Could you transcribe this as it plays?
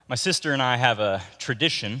My sister and I have a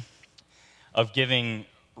tradition of giving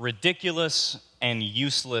ridiculous and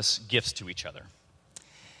useless gifts to each other.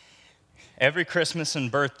 Every Christmas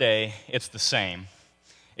and birthday, it's the same.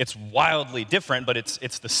 It's wildly different, but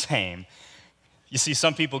it's the same. You see,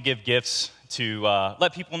 some people give gifts to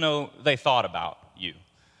let people know they thought about you.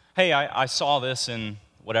 Hey, I saw this in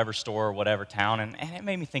whatever store or whatever town, and it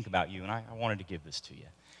made me think about you, and I wanted to give this to you.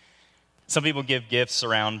 Some people give gifts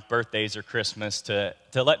around birthdays or Christmas to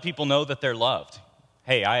let people know that they're loved.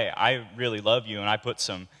 Hey, I really love you, and I put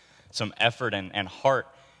some effort and heart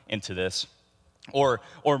into this. Or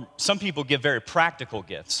some people give very practical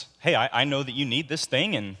gifts. Hey, I know that you need this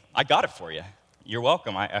thing, and I got it for you. You're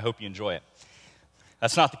welcome. I hope you enjoy it.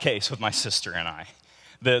 That's not the case with my sister and I.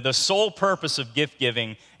 The sole purpose of gift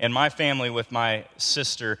giving in my family with my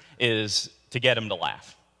sister is to get them to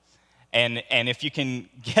laugh. And if you can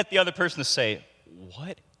get the other person to say,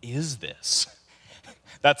 "What is this?"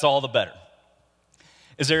 that's all the better.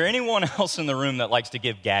 Is there anyone else in the room that likes to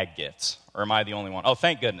give gag gifts? Or am I the only one? Oh,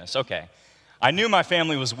 thank goodness. Okay. I knew my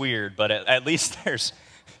family was weird, but at least there's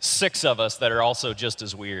 6 of us that are also just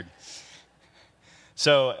as weird.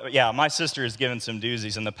 So, yeah, my sister has given some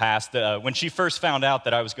doozies in the past. When she first found out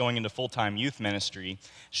that I was going into full-time youth ministry,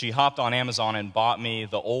 she hopped on Amazon and bought me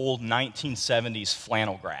the old 1970s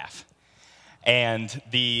flannel graph. And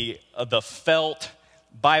the felt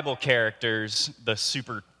Bible characters, the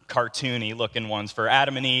super cartoony-looking ones for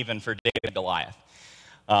Adam and Eve and for David and Goliath.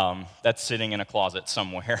 That's sitting in a closet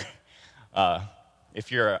somewhere.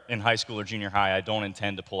 If you're in high school or junior high, I don't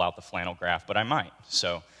intend to pull out the flannel graph, but I might,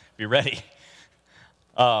 so be ready.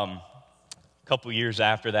 A couple years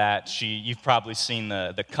after that, you've probably seen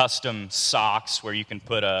the custom socks where you can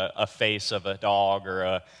put a face of a dog or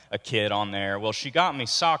a kid on there. Well, she got me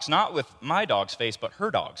socks, not with my dog's face, but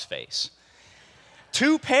her dog's face.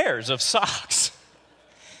 2 pairs of socks.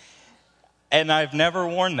 And I've never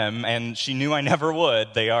worn them, and she knew I never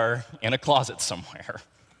would. They are in a closet somewhere.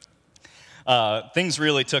 Things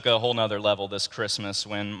really took a whole nother level this Christmas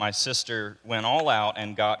when my sister went all out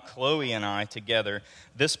and got Chloe and I together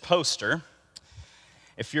this poster.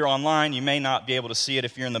 If you're online, you may not be able to see it.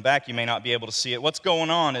 If you're in the back, you may not be able to see it. What's going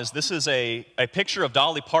on is this is a picture of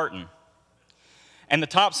Dolly Parton. And the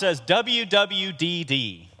top says,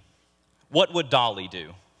 WWDD. What would Dolly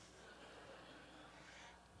do?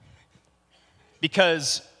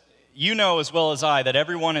 Because you know as well as I that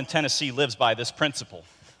everyone in Tennessee lives by this principle.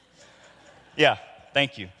 Yeah,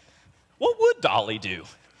 thank you. What would Dolly do?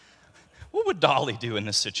 What would Dolly do in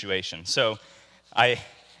this situation? So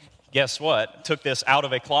guess what? Took this out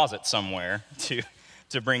of a closet somewhere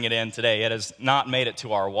to bring it in today. It has not made it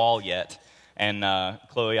to our wall yet. And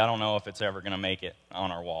Chloe, I don't know if it's ever going to make it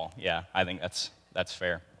on our wall. Yeah, I think that's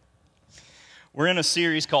fair. We're in a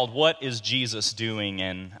series called What is Jesus Doing?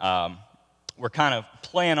 And we're kind of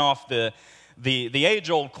playing off the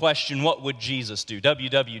age-old question, what would Jesus do?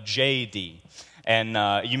 WWJD.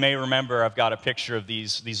 And you may remember I've got a picture of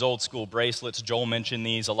these old-school bracelets. Joel mentioned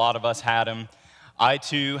these. A lot of us had them. I,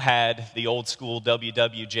 too, had the old-school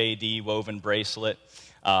WWJD woven bracelet.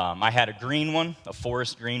 I had a green one, a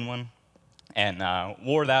forest green one, and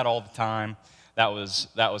wore that all the time. That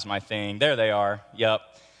was my thing. There they are. Yep.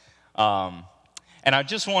 And I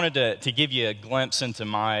just wanted to give you a glimpse into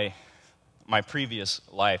my previous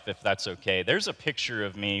life, if that's okay. There's a picture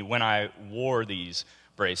of me when I wore these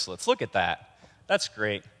bracelets. Look at that. That's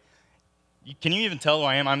great. Can you even tell who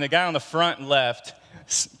I am? I'm the guy on the front left,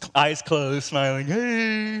 eyes closed, smiling,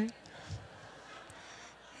 hey.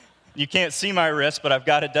 You can't see my wrist, but I've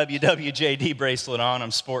got a WWJD bracelet on. I'm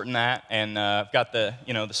sporting that. And I've got the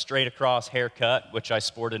straight across haircut, which I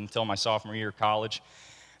sported until my sophomore year of college.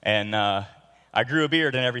 And I grew a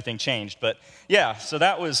beard and everything changed. But yeah, so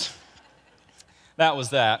that was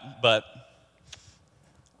that. But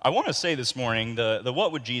I want to say this morning, the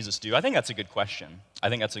what would Jesus do? I think that's a good question. I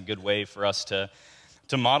think that's a good way for us to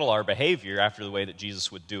model our behavior after the way that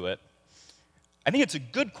Jesus would do it. I think it's a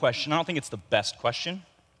good question. I don't think it's the best question.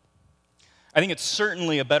 I think it's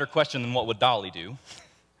certainly a better question than what would Dolly do.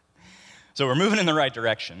 So we're moving in the right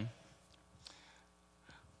direction.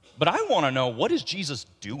 But I want to know, what is Jesus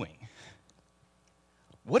doing?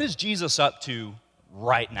 What is Jesus up to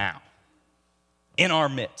right now in our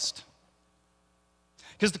midst?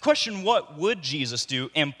 Because the question, what would Jesus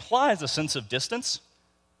do, implies a sense of distance.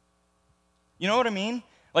 You know what I mean?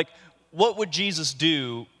 Like, what would Jesus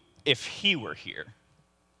do if he were here?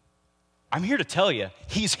 I'm here to tell you,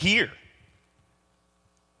 he's here.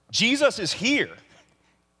 Jesus is here.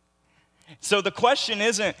 So the question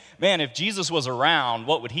isn't, man, if Jesus was around,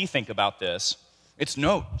 what would he think about this? It's,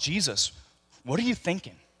 no, Jesus, what are you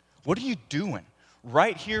thinking? What are you doing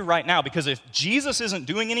right here, right now, because if Jesus isn't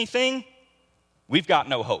doing anything, we've got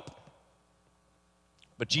no hope.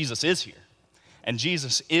 But Jesus is here, and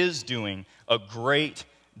Jesus is doing a great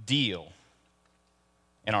deal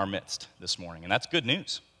in our midst this morning, and that's good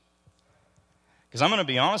news. Because I'm going to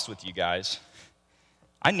be honest with you guys,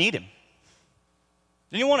 I need him.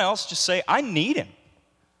 Anyone else just say, I need him?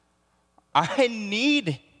 I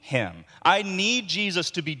need him. I need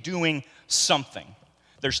Jesus to be doing something.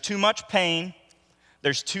 There's too much pain.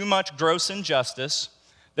 There's too much gross injustice.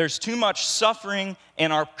 There's too much suffering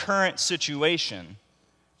in our current situation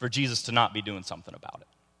for Jesus to not be doing something about it.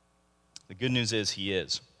 The good news is he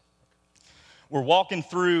is. We're walking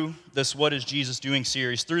through this What is Jesus Doing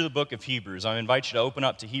series through the book of Hebrews. I invite you to open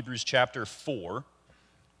up to Hebrews chapter 4.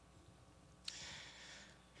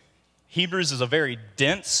 Hebrews is a very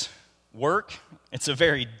dense work. It's a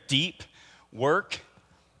very deep work.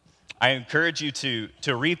 I encourage you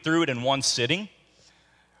to read through it in one sitting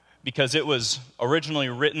because it was originally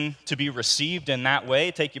written to be received in that way.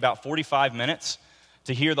 It'll take you about 45 minutes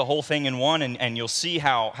to hear the whole thing in one, and you'll see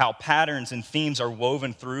how patterns and themes are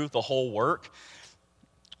woven through the whole work.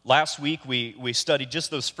 Last week, we studied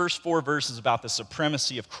just those first 4 verses about the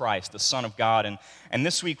supremacy of Christ, the Son of God, and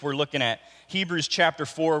this week we're looking at Hebrews chapter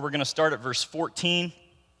 4. We're going to start at verse 14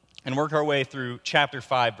 and work our way through chapter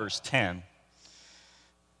 5, verse 10.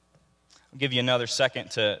 I'll give you another second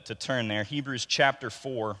to turn there. Hebrews chapter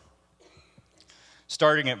 4,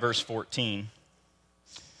 starting at verse 14.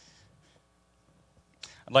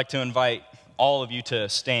 I'd like to invite all of you to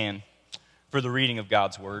stand for the reading of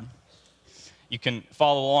God's Word. You can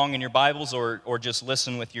follow along in your Bibles or just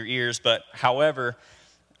listen with your ears, but however,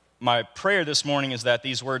 my prayer this morning is that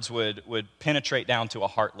these words would penetrate down to a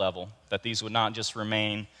heart level, that these would not just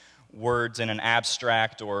remain words in an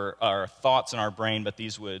abstract or thoughts in our brain, but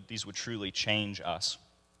these would truly change us.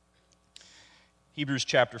 Hebrews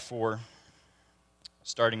chapter 4,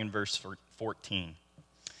 starting in verse 14.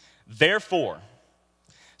 Therefore,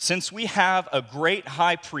 since we have a great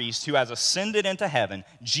high priest who has ascended into heaven,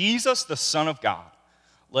 Jesus, the Son of God,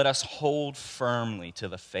 let us hold firmly to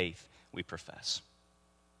the faith we profess.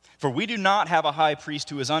 For we do not have a high priest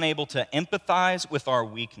who is unable to empathize with our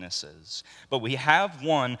weaknesses, but we have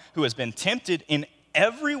one who has been tempted in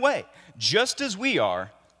every way, just as we are,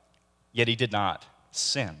 yet he did not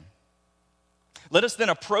sin. Let us then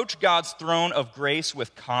approach God's throne of grace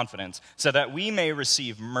with confidence, so that we may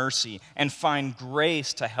receive mercy and find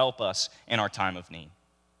grace to help us in our time of need.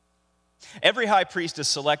 Every high priest is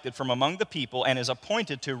selected from among the people and is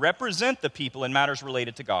appointed to represent the people in matters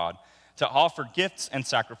related to God, to offer gifts and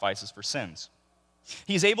sacrifices for sins.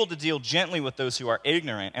 He's able to deal gently with those who are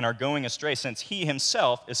ignorant and are going astray, since he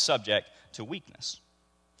himself is subject to weakness.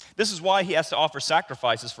 This is why he has to offer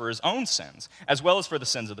sacrifices for his own sins, as well as for the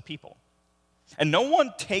sins of the people. And no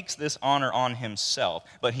one takes this honor on himself,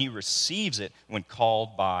 but he receives it when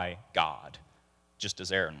called by God, just as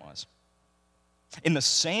Aaron was. In the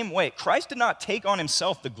same way, Christ did not take on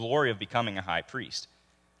himself the glory of becoming a high priest,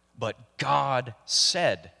 but God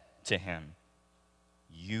said to him,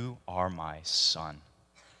 "You are my son.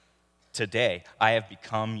 Today I have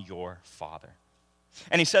become your father."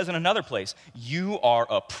 And he says in another place, "You are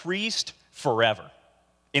a priest forever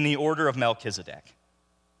in the order of Melchizedek."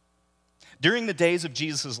 During the days of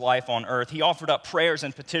Jesus' life on earth, he offered up prayers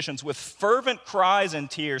and petitions with fervent cries and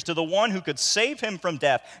tears to the one who could save him from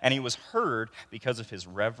death, and he was heard because of his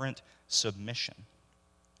reverent submission.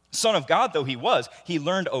 Son of God though he was, he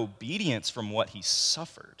learned obedience from what he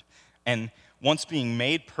suffered. And once being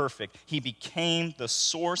made perfect, he became the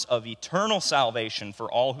source of eternal salvation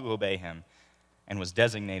for all who obey him, and was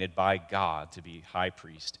designated by God to be high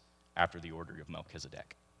priest after the order of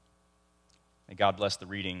Melchizedek. May God bless the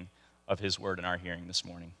reading of his word in our hearing this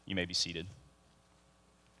morning. You may be seated.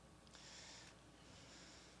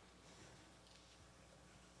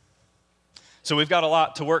 So we've got a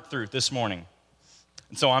lot to work through this morning.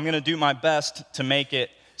 And so I'm going to do my best to make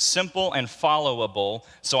it simple and followable.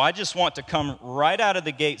 So I just want to come right out of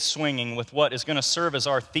the gate swinging with what is going to serve as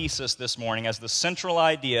our thesis this morning, as the central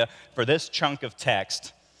idea for this chunk of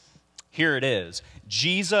text. Here it is.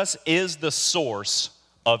 Jesus is the source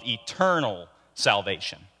of eternal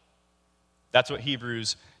salvation. That's what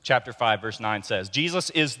Hebrews chapter 5, verse 9 says. Jesus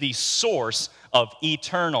is the source of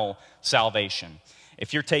eternal salvation.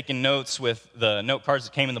 If you're taking notes with the note cards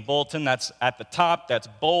that came in the bulletin, that's at the top, that's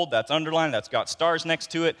bold, that's underlined, that's got stars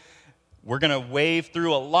next to it. We're going to wave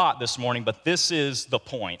through a lot this morning, but this is the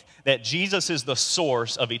point, that Jesus is the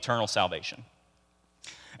source of eternal salvation.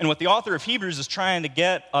 And what the author of Hebrews is trying to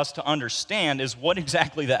get us to understand is what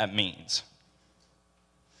exactly that means.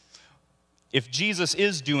 If Jesus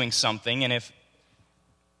is doing something, and if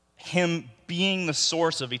him being the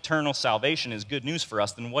source of eternal salvation is good news for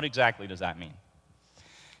us, then what exactly does that mean?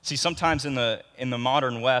 See, sometimes in the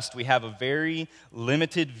modern West, we have a very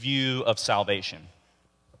limited view of salvation.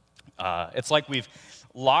 It's like we've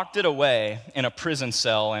locked it away in a prison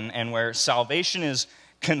cell, and where salvation is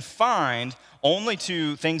confined only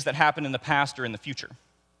to things that happen in the past or in the future.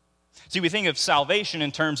 See, we think of salvation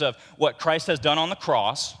in terms of what Christ has done on the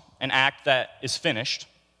cross, an act that is finished,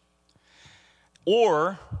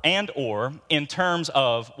 or in terms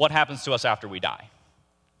of what happens to us after we die.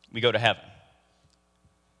 We go to heaven.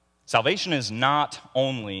 Salvation is not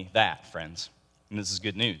only that, friends, and this is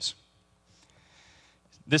good news.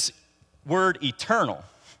 This word eternal,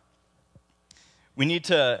 we need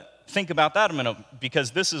to think about that a minute,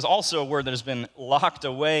 because this is also a word that has been locked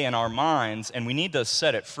away in our minds, and we need to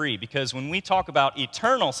set it free, because when we talk about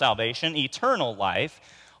eternal salvation, eternal life,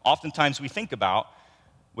 oftentimes we think about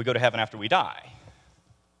we go to heaven after we die.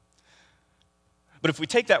 But if we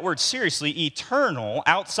take that word seriously, eternal,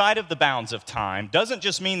 outside of the bounds of time, doesn't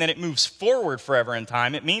just mean that it moves forward forever in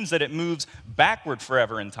time, it means that it moves backward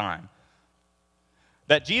forever in time.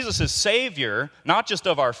 That Jesus is Savior, not just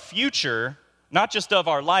of our future, not just of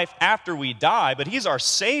our life after we die, but He's our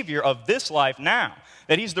Savior of this life now.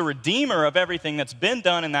 That He's the Redeemer of everything that's been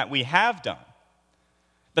done and that we have done.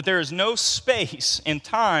 That there is no space in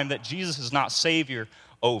time that Jesus is not Savior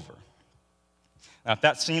over. Now, if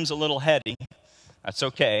that seems a little heady, that's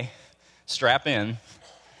okay. Strap in.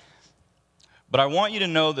 But I want you to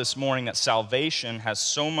know this morning that salvation has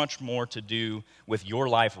so much more to do with your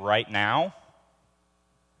life right now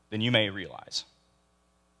than you may realize.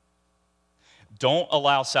 Don't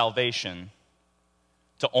allow salvation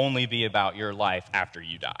to only be about your life after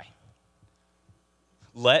you die.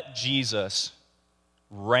 Let Jesus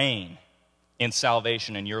reign in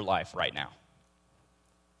salvation in your life right now.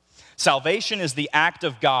 Salvation is the act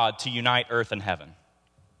of God to unite earth and heaven.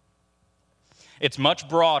 It's much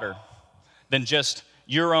broader than just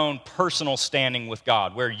your own personal standing with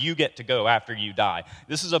God, where you get to go after you die.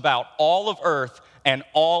 This is about all of earth and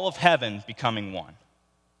all of heaven becoming one.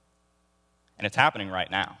 And it's happening right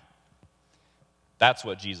now. That's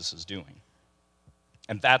what Jesus is doing.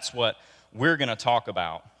 And that's what we're going to talk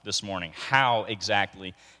about this morning, how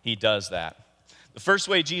exactly He does that. The first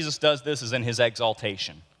way Jesus does this is in His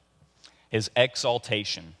exaltation. His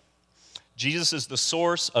exaltation. Jesus is the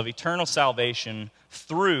source of eternal salvation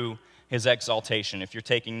through His exaltation. If you're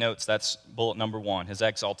taking notes, that's bullet number 1, His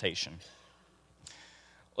exaltation.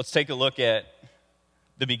 Let's take a look at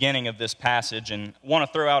the beginning of this passage, and want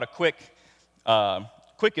to throw out a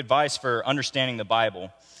quick advice for understanding the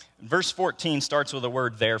Bible. Verse 14 starts with the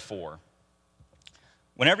word therefore.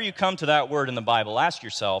 Whenever you come to that word in the Bible, ask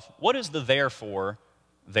yourself, what is the therefore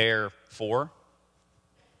there for?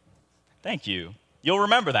 Thank you. You'll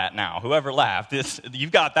remember that now, whoever laughed.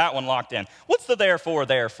 You've got that one locked in. What's the therefore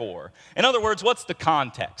there for? In other words, what's the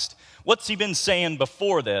context? What's He been saying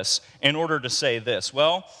before this in order to say this?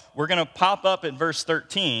 Well, we're going to pop up at verse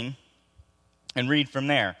 13 and read from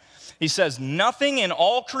there. He says, nothing in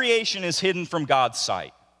all creation is hidden from God's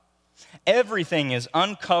sight. Everything is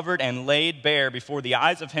uncovered and laid bare before the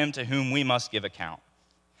eyes of Him to whom we must give account.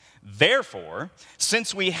 Therefore,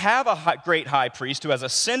 since we have a great high priest who has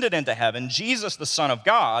ascended into heaven, Jesus, the Son of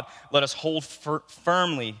God, let us hold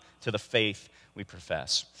firmly to the faith we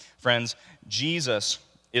profess. Friends, Jesus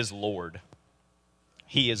is Lord.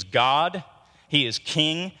 He is God. He is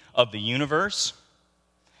King of the universe.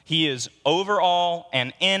 He is over all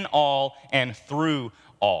and in all and through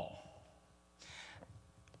all.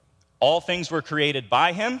 All things were created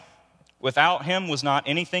by Him. Without Him was not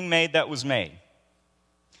anything made that was made.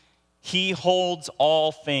 He holds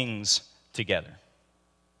all things together.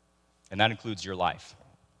 And that includes your life.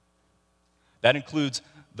 That includes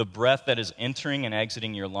the breath that is entering and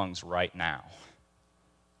exiting your lungs right now.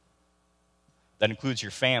 That includes your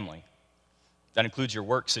family. That includes your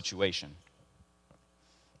work situation.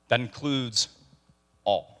 That includes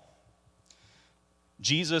all.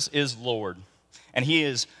 Jesus is Lord, and He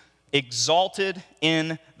is exalted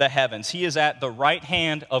in the heavens. He is at the right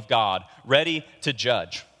hand of God, ready to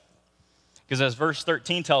judge. Because as verse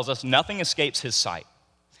 13 tells us, nothing escapes His sight.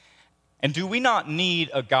 And do we not need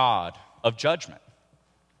a God of judgment?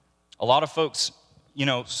 A lot of folks,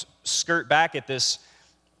 skirt back at this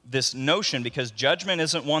notion because judgment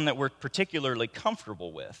isn't one that we're particularly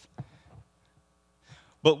comfortable with.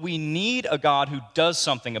 But we need a God who does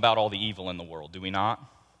something about all the evil in the world, do we not?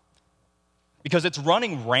 Because it's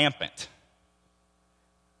running rampant.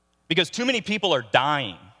 Because too many people are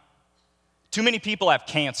dying. Too many people have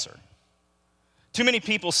cancer. Too many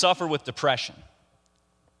people suffer with depression.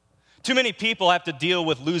 Too many people have to deal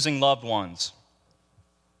with losing loved ones.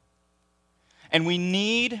 And we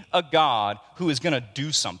need a God who is going to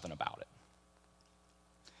do something about it.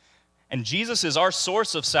 And Jesus is our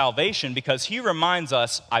source of salvation because he reminds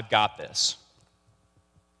us, I've got this.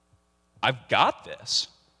 I've got this.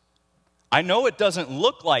 I know it doesn't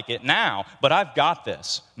look like it now, but I've got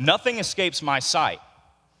this. Nothing escapes my sight.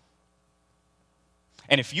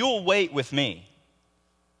 And if you'll wait with me,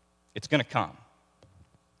 it's going to come.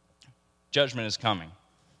 Judgment is coming.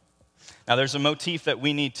 Now, there's a motif that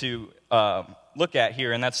we need to look at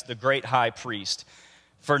here, and that's the great high priest.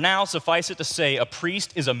 For now, suffice it to say, a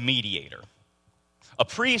priest is a mediator. A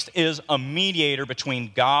priest is a mediator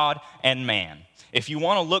between God and man. If you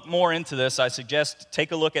want to look more into this, I suggest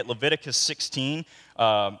take a look at Leviticus 16,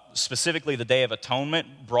 specifically the Day of Atonement.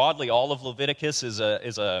 Broadly, all of Leviticus is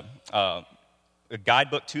a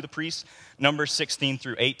guidebook to the priests. Numbers 16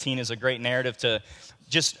 through 18 is a great narrative to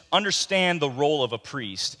just understand the role of a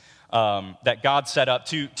priest that God set up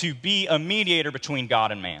to be a mediator between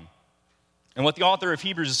God and man. And what the author of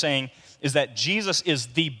Hebrews is saying is that Jesus is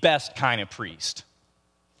the best kind of priest.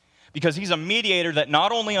 Because he's a mediator that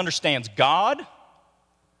not only understands God,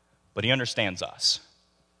 but he understands us.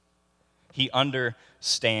 He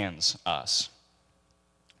understands us.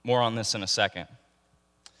 More on this in a second.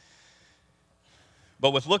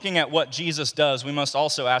 But with looking at what Jesus does, we must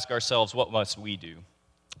also ask ourselves, what must we do?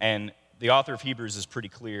 And the author of Hebrews is pretty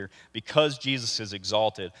clear. Because Jesus is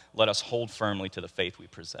exalted, let us hold firmly to the faith we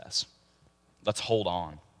possess. Let's hold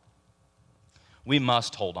on. We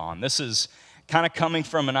must hold on. This is kind of coming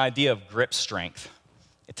from an idea of grip strength.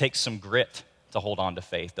 It takes some grit to hold on to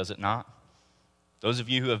faith, does it not? Those of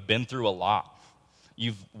you who have been through a lot,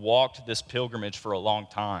 you've walked this pilgrimage for a long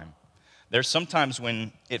time. There's sometimes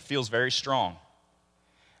when it feels very strong,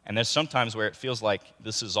 and there's sometimes where it feels like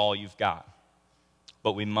this is all you've got.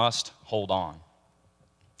 But we must hold on.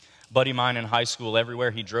 A buddy of mine in high school,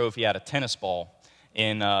 everywhere he drove, he had a tennis ball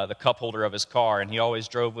in the cup holder of his car, and he always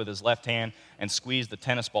drove with his left hand and squeezed the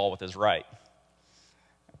tennis ball with his right.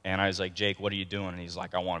 And I was like, Jake, what are you doing? And he's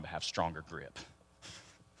like, I want to have stronger grip.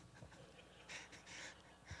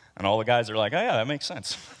 And all the guys are like, oh yeah, that makes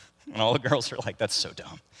sense. And all the girls are like, that's so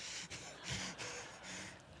dumb.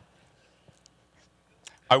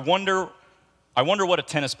 I wonder what a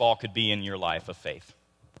tennis ball could be in your life of faith.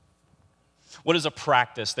 What is a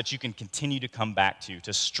practice that you can continue to come back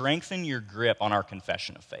to strengthen your grip on our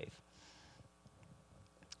confession of faith?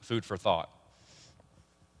 Food for thought.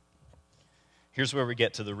 Here's where we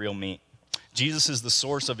get to the real meat. Jesus is the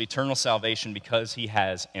source of eternal salvation because he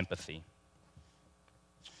has empathy.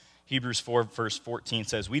 Hebrews 4, verse 14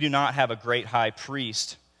 says, we do not have a great high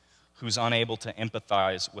priest who's unable to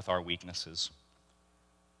empathize with our weaknesses.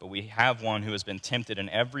 But we have one who has been tempted in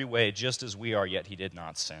every way just as we are, yet he did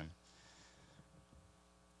not sin.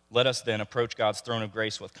 Let us then approach God's throne of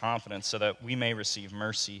grace with confidence so that we may receive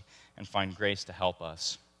mercy and find grace to help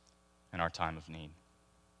us in our time of need.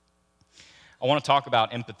 I want to talk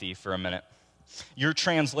about empathy for a minute. Your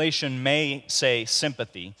translation may say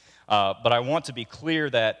sympathy, but I want to be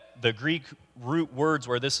clear that the Greek root words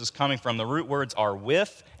where this is coming from, the root words are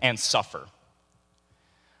with and suffer.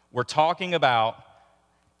 We're talking about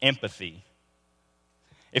empathy.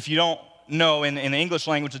 If you don't know, in the English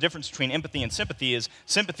language, the difference between empathy and sympathy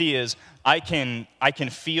is I can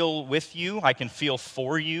feel with you, I can feel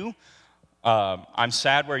for you. I'm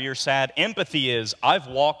sad where you're sad. Empathy is I've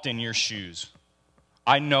walked in your shoes.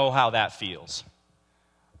 I know how that feels.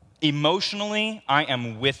 Emotionally, I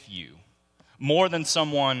am with you more than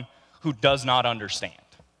someone who does not understand.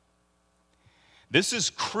 This is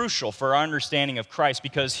crucial for our understanding of Christ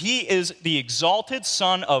because he is the exalted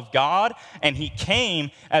Son of God, and he came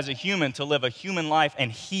as a human to live a human life,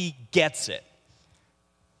 and he gets it.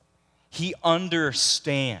 He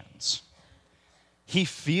understands. He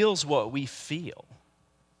feels what we feel.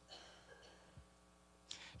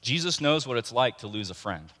 Jesus knows what it's like to lose a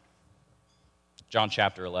friend. John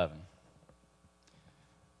chapter 11.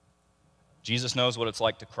 Jesus knows what it's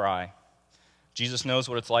like to cry. Jesus knows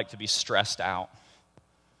what it's like to be stressed out.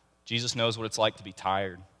 Jesus knows what it's like to be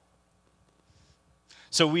tired.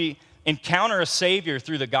 So we encounter a Savior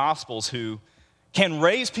through the Gospels who can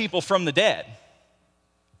raise people from the dead,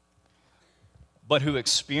 but who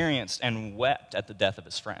experienced and wept at the death of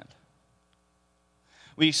his friend.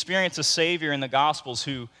 We experience a Savior in the Gospels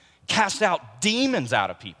who cast out demons out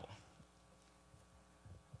of people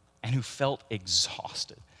and who felt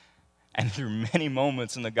exhausted. And through many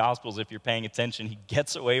moments in the Gospels, if you're paying attention, he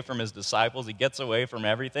gets away from his disciples, he gets away from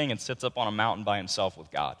everything and sits up on a mountain by himself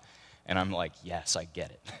with God. And I'm like, yes, I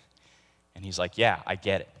get it. And he's like, yeah, I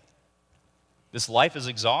get it. This life is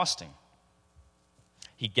exhausting.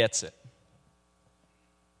 He gets it.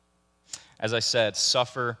 As I said,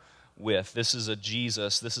 suffer with. This is a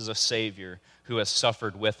Jesus, this is a Savior who has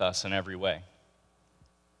suffered with us in every way.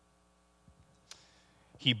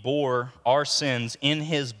 He bore our sins in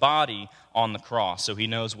his body on the cross, so he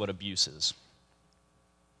knows what abuse is.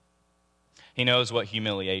 He knows what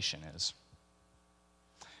humiliation is.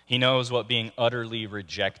 He knows what being utterly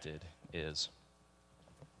rejected is.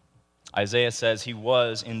 Isaiah says he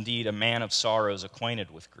was indeed a man of sorrows,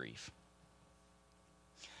 acquainted with grief.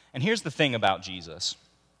 And here's the thing about Jesus.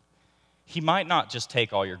 He might not just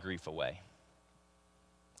take all your grief away.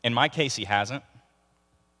 In my case, he hasn't.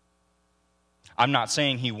 I'm not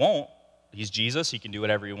saying he won't. He's Jesus. He can do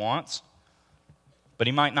whatever he wants. But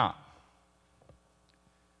he might not.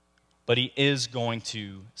 But he is going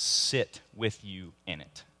to sit with you in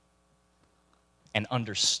it and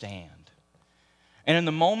understand. And in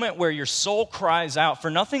the moment where your soul cries out for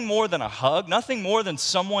nothing more than a hug, nothing more than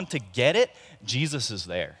someone to get it, Jesus is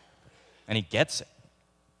there. And he gets it.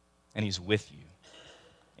 And he's with you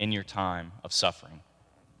in your time of suffering.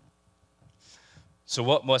 So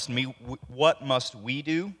what must we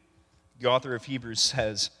do? The author of Hebrews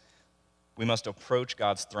says we must approach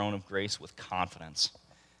God's throne of grace with confidence,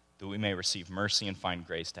 that we may receive mercy and find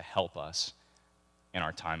grace to help us in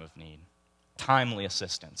our time of need. Timely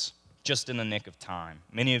assistance, just in the nick of time.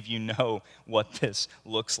 Many of you know what this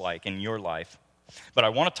looks like in your life. But I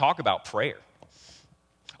want to talk about prayer.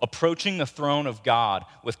 Approaching the throne of God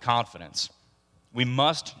with confidence. We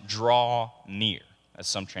must draw near, as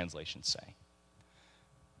some translations say.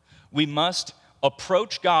 We must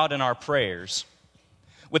approach God in our prayers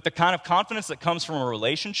with the kind of confidence that comes from a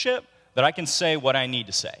relationship that I can say what I need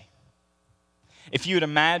to say. If you would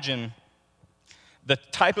imagine the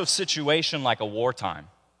type of situation like a wartime,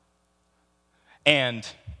 and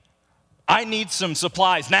I need some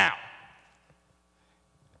supplies now.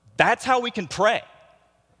 That's how we can pray,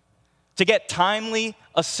 to get timely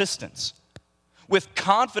assistance with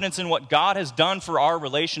confidence in what God has done for our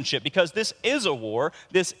relationship, because this is a war,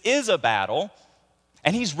 this is a battle,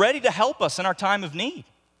 and he's ready to help us in our time of need.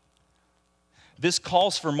 This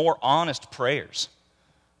calls for more honest prayers,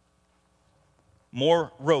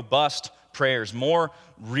 more robust prayers, more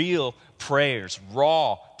real prayers,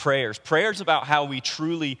 raw prayers, prayers about how we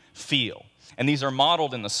truly feel. And these are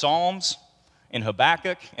modeled in the Psalms, in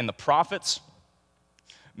Habakkuk, in the prophets,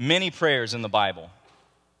 many prayers in the Bible.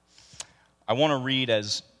 I want to read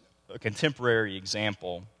as a contemporary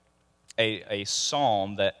example a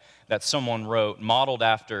psalm that someone wrote, modeled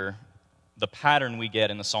after the pattern we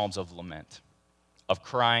get in the Psalms of lament, of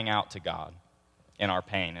crying out to God in our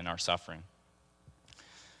pain and our suffering.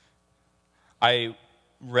 I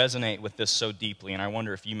resonate with this so deeply, and I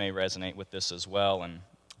wonder if you may resonate with this as well. And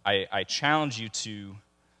I challenge you to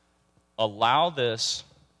allow this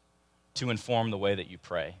to inform the way that you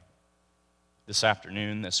pray this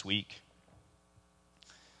afternoon, this week.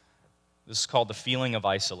 This is called the feeling of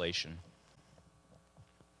isolation.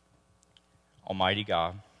 Almighty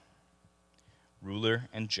God, ruler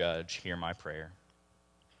and judge, hear my prayer.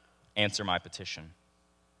 Answer my petition.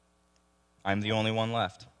 I'm the only one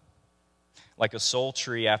left. Like a sole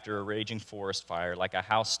tree after a raging forest fire, like a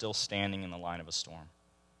house still standing in the line of a storm.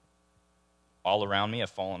 All around me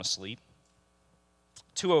have fallen asleep,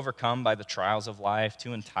 too overcome by the trials of life,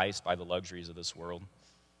 too enticed by the luxuries of this world.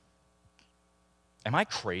 Am I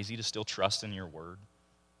crazy to still trust in your word?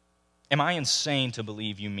 Am I insane to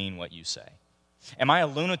believe you mean what you say? Am I a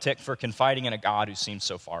lunatic for confiding in a God who seems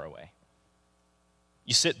so far away?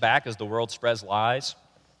 You sit back as the world spreads lies.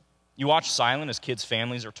 You watch silent as kids'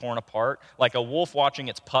 families are torn apart, like a wolf watching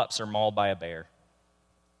its pups are mauled by a bear.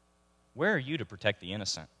 Where are you to protect the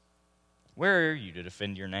innocent? Where are you to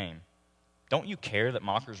defend your name? Don't you care that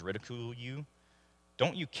mockers ridicule you?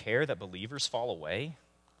 Don't you care that believers fall away?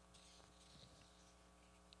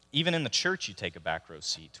 Even in the church, you take a back row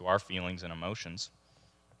seat to our feelings and emotions,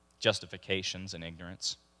 justifications and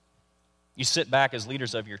ignorance. You sit back as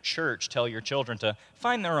leaders of your church, tell your children to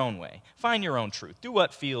find their own way, find your own truth, do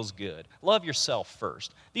what feels good, love yourself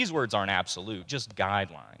first. These words aren't absolute, just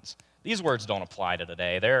guidelines. These words don't apply to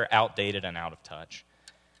today. They're outdated and out of touch.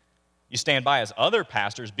 You stand by as other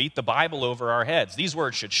pastors beat the Bible over our heads. These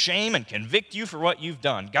words should shame and convict you for what you've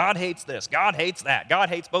done. God hates this. God hates that. God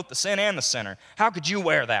hates both the sin and the sinner. How could you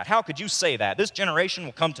wear that? How could you say that? This generation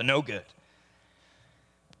will come to no good.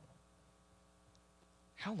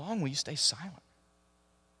 How long will you stay silent?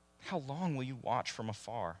 How long will you watch from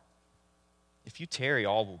afar? If you tarry,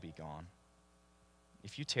 all will be gone.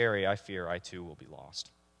 If you tarry, I fear I too will be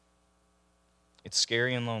lost. It's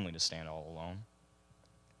scary and lonely to stand all alone.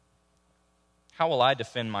 How will I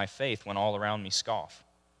defend my faith when all around me scoff?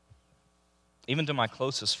 Even to my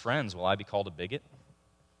closest friends, will I be called a bigot,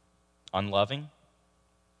 unloving,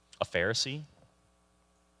 a Pharisee?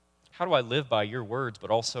 How do I live by your words but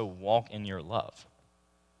also walk in your love?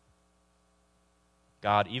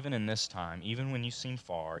 God, even in this time, even when you seem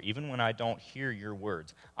far, even when I don't hear your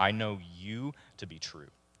words, I know you to be true.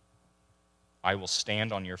 I will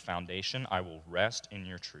stand on your foundation. I will rest in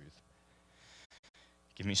your truth.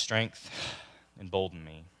 Give me strength, embolden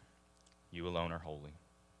me. You alone are holy.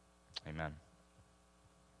 Amen.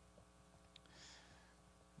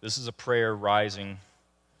 This is a prayer rising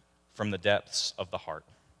from the depths of the heart.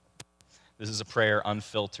 This is a prayer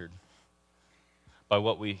unfiltered by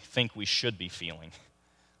what we think we should be feeling.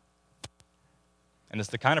 And it's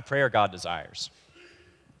the kind of prayer God desires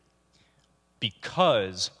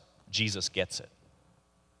because Jesus gets it.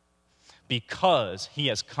 Because he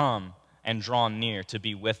has come and drawn near to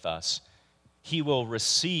be with us, he will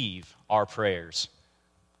receive our prayers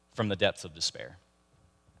from the depths of despair.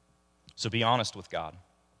 So be honest with God.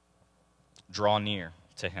 Draw near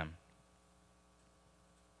to him.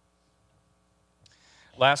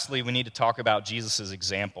 Lastly, we need to talk about Jesus'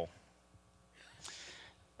 example.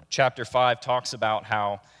 Chapter 5 talks about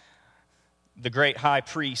how the great high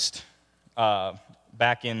priest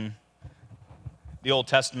back in the Old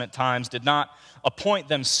Testament times did not appoint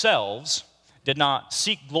themselves, did not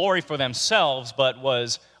seek glory for themselves, but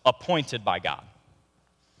was appointed by God.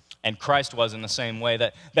 And Christ was in the same way,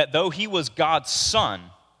 that though he was God's son,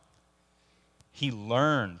 he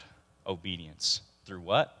learned obedience. Through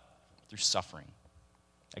what? Through suffering.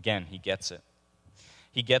 Again, he gets it.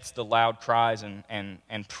 He gets the loud cries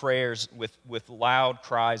and prayers with loud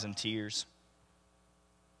cries and tears.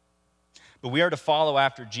 But we are to follow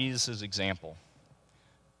after Jesus' example,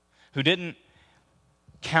 who didn't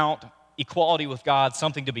count equality with God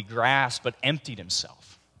something to be grasped, but emptied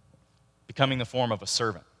himself, becoming the form of a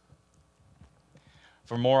servant.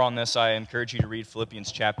 For more on this, I encourage you to read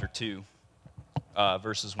Philippians chapter 2,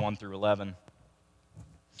 verses 1 through 11.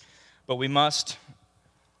 But we must,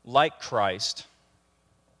 like Christ,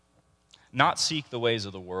 not seek the ways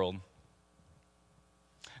of the world,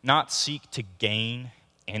 not seek to gain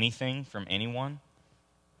anything from anyone,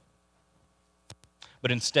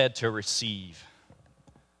 but instead to receive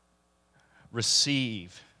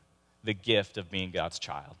the gift of being God's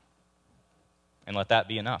child. And let that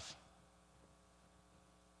be enough.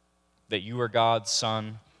 That you are God's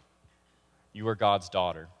son, you are God's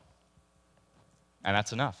daughter. And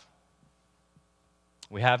that's enough.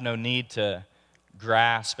 We have no need to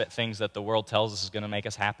grasp at things that the world tells us is going to make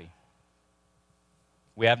us happy.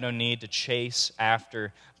 We have no need to chase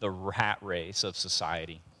after the rat race of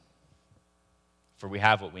society. For we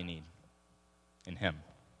have what we need in him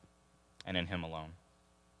and in him alone.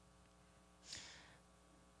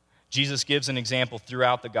 Jesus gives an example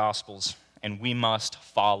throughout the Gospels, and we must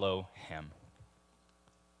follow him.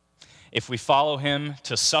 If we follow him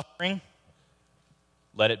to suffering,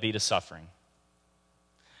 let it be to suffering.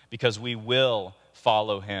 Because we will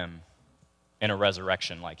follow him in a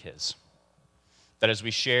resurrection like his. That as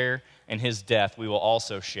we share in his death, we will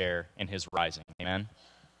also share in his rising. Amen?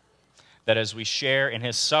 That as we share in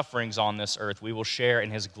his sufferings on this earth, we will share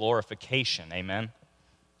in his glorification. Amen?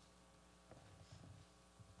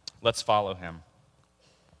 Let's follow him.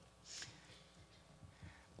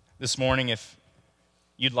 This morning, if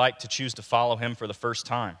you'd like to choose to follow him for the first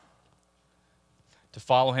time, to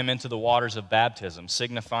follow him into the waters of baptism,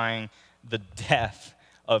 signifying the death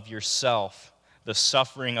of yourself, the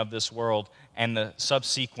suffering of this world, and the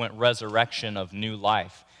subsequent resurrection of new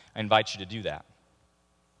life, I invite you to do that.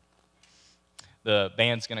 The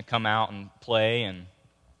band's going to come out and play, and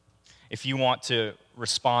if you want to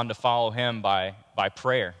respond to follow him by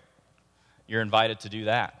prayer, you're invited to do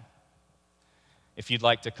that. If you'd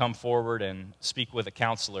like to come forward and speak with a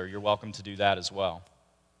counselor, you're welcome to do that as well.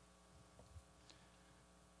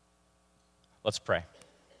 Let's pray.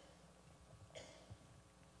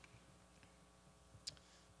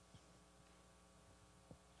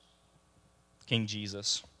 King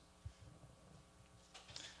Jesus,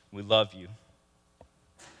 we love you.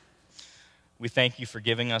 We thank you for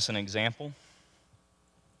giving us an example.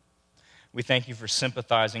 We thank you for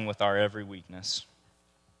sympathizing with our every weakness.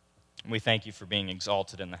 We thank you for being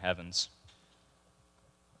exalted in the heavens.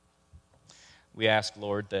 We ask,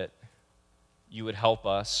 Lord, that you would help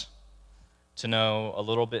us to know a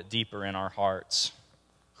little bit deeper in our hearts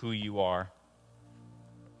who you are,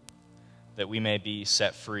 that we may be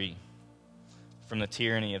set free from the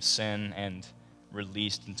tyranny of sin and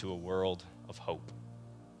released into a world of hope.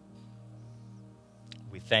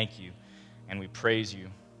 We thank you and we praise you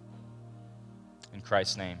In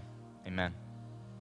Christ's name, amen.